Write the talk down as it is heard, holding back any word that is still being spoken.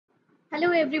Hello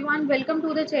everyone, welcome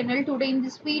to the channel. Today in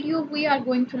this video we are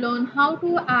going to learn how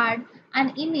to add an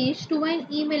image to an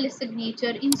email signature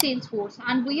in Salesforce,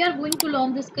 and we are going to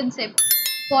learn this concept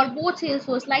for both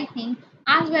Salesforce Lightning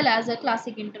as well as a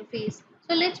classic interface.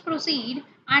 So let's proceed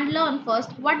and learn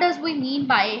first what does we mean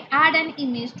by add an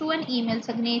image to an email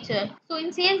signature. So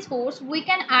in Salesforce we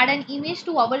can add an image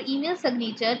to our email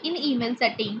signature in email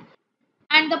setting,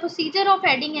 and the procedure of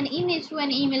adding an image to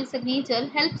an email signature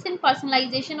helps in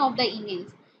personalization of the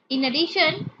emails. In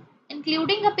addition,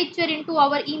 including a picture into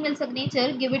our email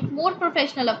signature give it more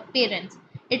professional appearance.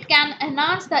 It can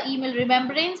enhance the email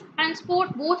remembrance and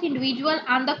support both individual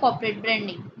and the corporate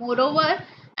branding. Moreover,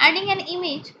 adding an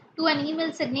image to an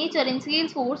email signature in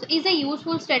Salesforce is a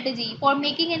useful strategy for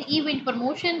making an event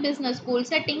promotion, business goal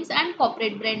settings, and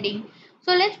corporate branding.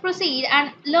 So let's proceed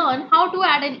and learn how to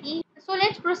add an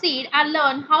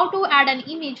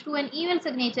image to an email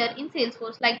signature in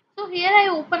Salesforce. So here I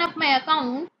open up my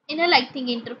account in a Lightning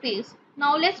interface.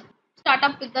 Now let's start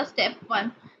up with the step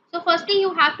 1. So firstly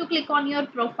you have to click on your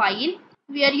profile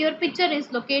where your picture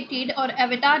is located or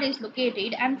avatar is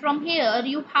located, and from here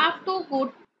you have to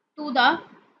go to the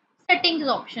settings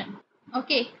option.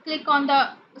 Okay, click on the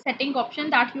setting option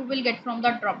that you will get from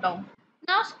the drop down.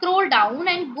 Now scroll down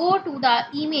and go to the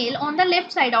email on the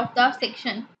left side of the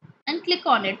section and click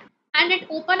on it, and it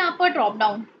open up a drop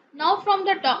down. Now from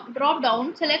the drop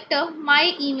down select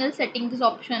my email settings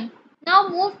option. Now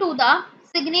move to the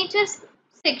signatures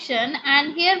section,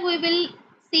 and here we will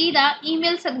see the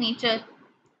email signature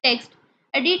text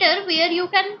editor where you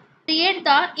can create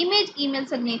the image email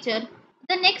signature.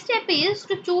 The next step is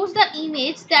to choose the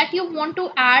image that you want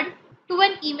to add to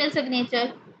an email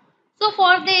signature. So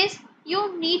for this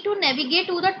you need to navigate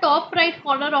to the top right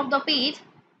corner of the page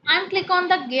and click on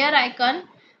the gear icon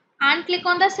and click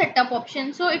on the setup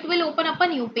option, so it will open up a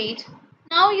new page.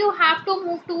 Now you have to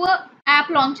move to a app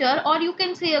launcher, or you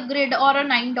can say a grid or a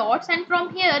 9 dots, and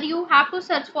from here you have to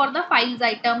search for the files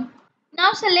item.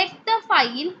 Now select the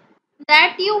file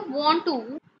that you want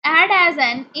to add as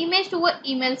an image to an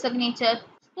email signature.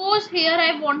 Suppose here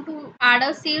I want to add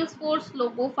a Salesforce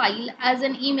logo file as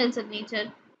an email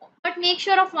signature. But make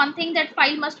sure of one thing, that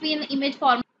file must be in image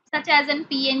format such as in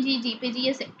PNG, JPG,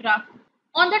 etc.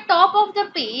 On the top of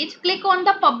the page, click on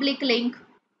the public link.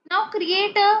 Now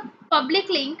create a public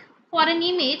link for an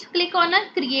image. Click on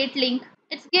a create link.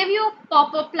 It's give you a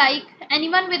pop-up like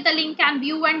anyone with the link can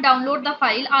view and download the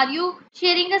file. Are you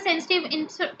sharing a sensitive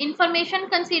information?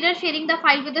 Consider sharing the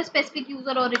file with a specific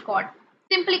user or record.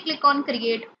 Simply click on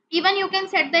create. Even you can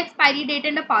set the expiry date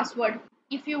and a password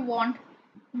if you want.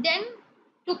 Then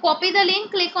to copy the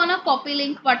link, click on a copy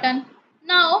link button.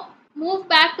 Now move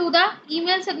back to the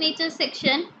email signature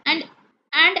section and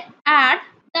add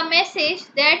the message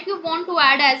that you want to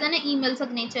add as an email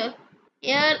signature.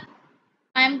 Here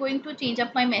I am going to change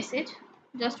up my message.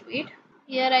 Just wait.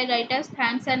 Here I write as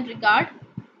thanks and regard.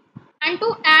 And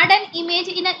to add an image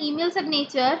in an email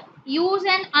signature, use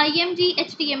an img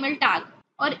HTML tag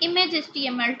or image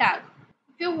HTML tag.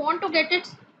 If you want to get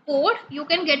its code, you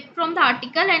can get from the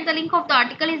article, and the link of the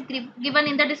article is given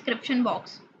in the description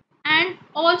box. And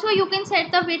also you can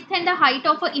set the width and the height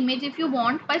of an image if you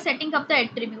want by setting up the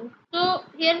attribute. So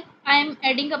here I am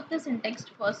adding up the syntax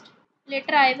first.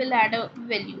 Later I will add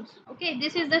values. Okay,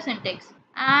 this is the syntax.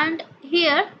 And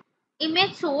here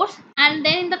image source, and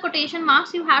then in the quotation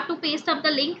marks you have to paste up the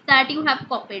link that you have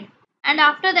copied. And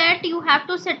after that you have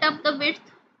to set up the width.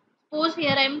 Suppose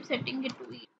here I am setting it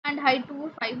to 8 and height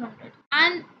to 500.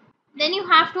 And then you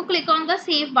have to click on the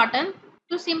save button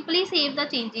to simply save the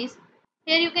changes.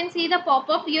 Here you can see the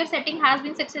pop-up, your setting has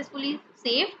been successfully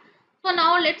saved. So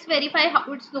now let's verify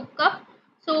how it's look up.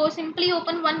 So simply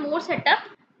open one more setup,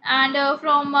 and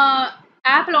from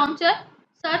app launcher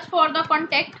search for the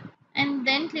contact and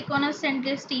then click on a send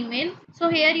list email. So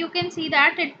here you can see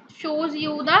that it shows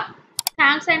you the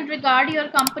thanks and regard, your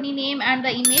company name, and the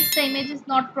image. The image is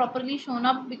not properly shown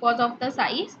up because of the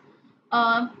size.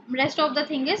 Rest of the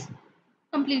thing is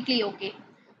completely okay.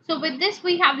 So with this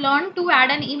we have learned to add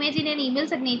an image in an email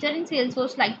signature in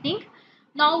Salesforce Lightning.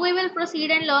 Now we will proceed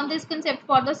and learn this concept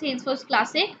for the Salesforce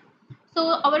Classic.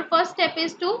 So our first step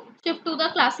is to shift to the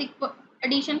Classic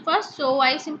edition first. So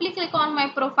I simply click on my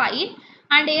profile,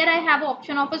 and here I have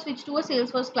option of a switch to a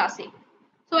Salesforce Classic.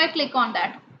 So I click on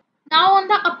that. Now on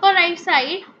the upper right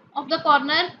side of the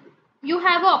corner you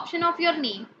have an option of your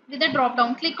name with a drop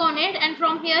down. Click on it, and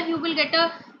from here you will get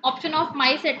a option of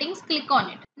my settings. Click on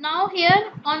it. Now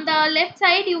here on the left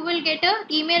side you will get a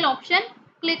email option.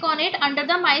 Click on it under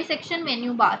the my section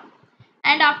menu bar,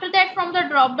 and after that from the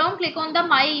drop down click on the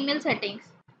my email settings.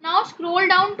 Now scroll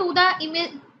down to the email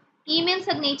email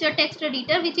signature text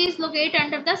editor, which is located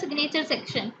under the signature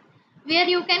section, where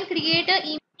you can create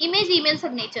a image email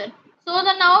signature. So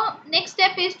the now next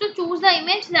step is to choose the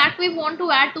image that we want to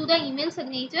add to the email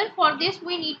signature. For this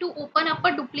we need to open up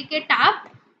a duplicate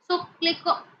tab. So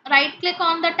right click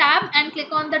on the tab and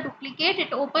click on the duplicate.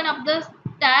 It open up the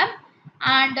tab,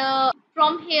 and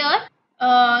from here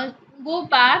uh, go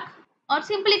back or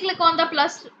simply click on the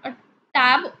plus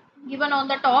tab given on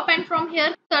the top, and from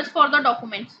here search for the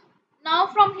documents. Now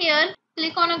from here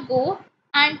click on a go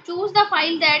and choose the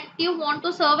file that you want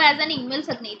to serve as an email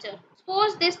signature.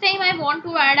 Suppose this time I want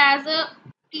to add as a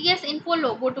TS info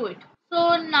logo to it.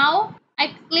 So now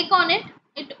I click on it,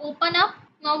 it open up.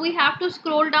 Now we have to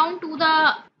scroll down to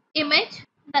the image.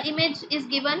 The image is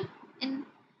given in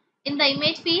the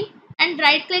image field, and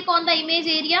right click on the image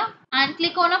area and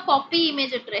click on a copy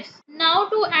image address. Now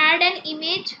to add an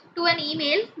image to an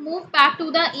email, move back to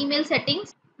the email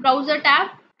settings browser tab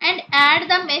and add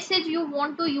the message you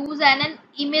want to use and an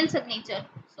email signature.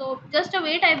 So just a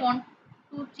wait, I want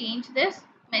to change this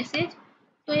message.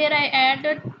 So here I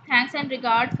added thanks and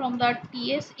regard from the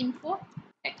TS info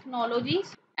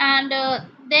technologies, and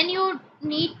then you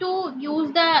need to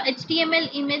use the HTML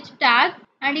image tag,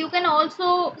 and you can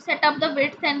also set up the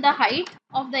width and the height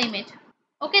of the image.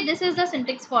 Okay, this is the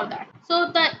syntax for that.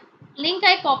 So the link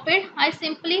I copied, I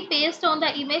simply paste on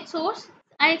the image source.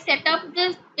 I set up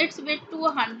this its width to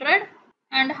 100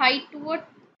 and height to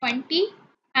 20,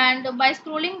 and by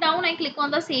scrolling down I click on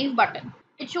the save button.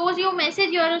 It shows you message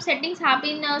your settings have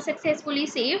been successfully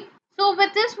saved. So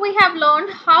with this we have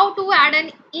learned how to add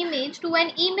an image to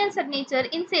an email signature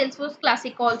in Salesforce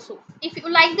Classic also. If you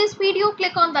like this video,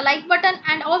 click on the like button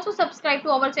and also subscribe to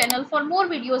our channel for more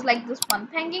videos like this one.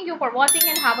 Thanking you for watching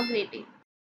and have a great day.